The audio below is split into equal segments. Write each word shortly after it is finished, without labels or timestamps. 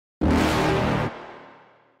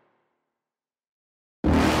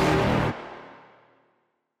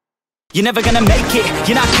You're never gonna make it,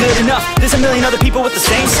 you're not good enough. There's a million other people with the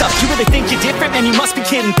same stuff. You really think you're different? Man, you must be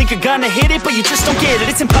kidding. Think you're gonna hit it, but you just don't get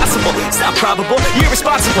it. It's impossible, it's not probable, you're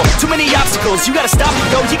irresponsible. Too many obstacles, you gotta stop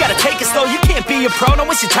it, yo. You gotta take it slow, you can't be a pro.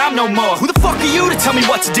 Don't waste your time no more. Who the fuck are you to tell me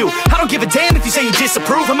what to do? I don't give a damn if you say you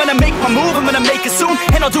disapprove. I'm gonna make my move, I'm gonna make it soon.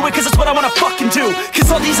 And I'll do it cause it's what I wanna fucking do.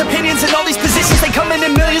 Cause all these opinions and all these positions, they come in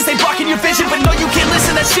millions, they blocking your vision. But no, you can't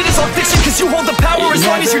listen, that shit is all fiction. Cause you hold the power as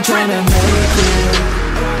long as you're dreaming.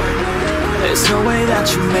 There's no way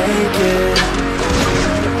that you make it.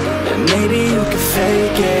 And maybe you can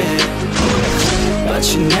fake it, but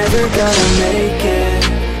you're never gonna make it.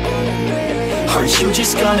 Aren't you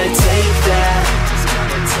just gonna take that?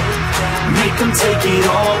 Make them take it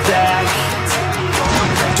all back.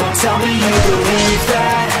 Don't tell me you believe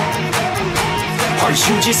that. Aren't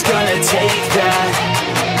you just gonna take that?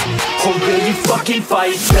 Or will you fucking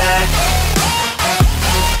fight back?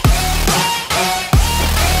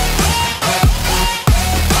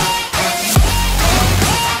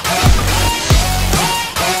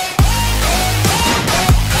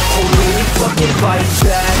 Fight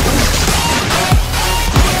back.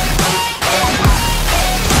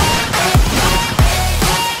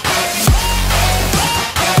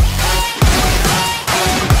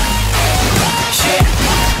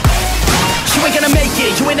 You ain't gonna make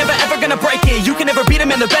it, you ain't never ever gonna break it. You can never beat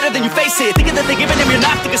them and they're better than you face it. Thinking that they're giving them, you're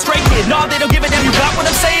not thinking straight, kid. No, they don't give a damn, you got what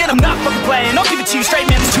I'm saying? I'm not fucking playing, I'll give it to you straight,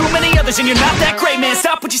 man. There's too many others and you're not that great, man.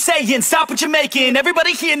 Stop what you're saying, stop what you're making.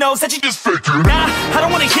 Everybody here knows that you just faking. Nah, I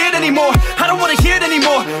don't wanna hear it anymore, I don't wanna hear it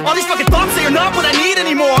anymore. All these fucking thoughts, they are not what I need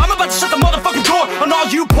anymore. I'm about to shut the motherfucking door on all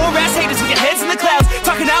you poor ass haters with your heads in the clouds,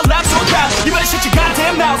 talking out loud so proud. You better shut your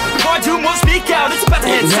goddamn mouth before I do more speak out. It's about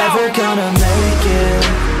to head south. You're never gonna make it.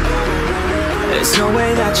 There's no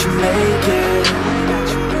way that you make it.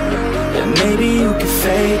 And maybe you can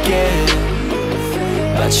fake it,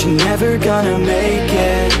 but you're never gonna make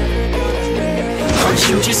it. Aren't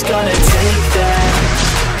you just gonna take that?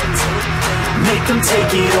 Make them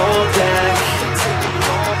take it all back.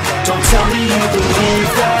 Don't tell me you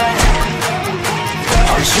believe that.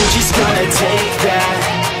 Aren't you just gonna take that?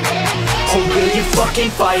 Or will you fucking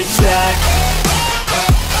fight back?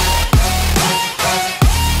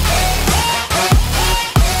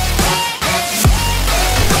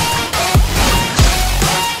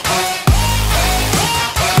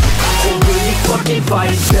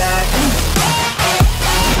 Fight back.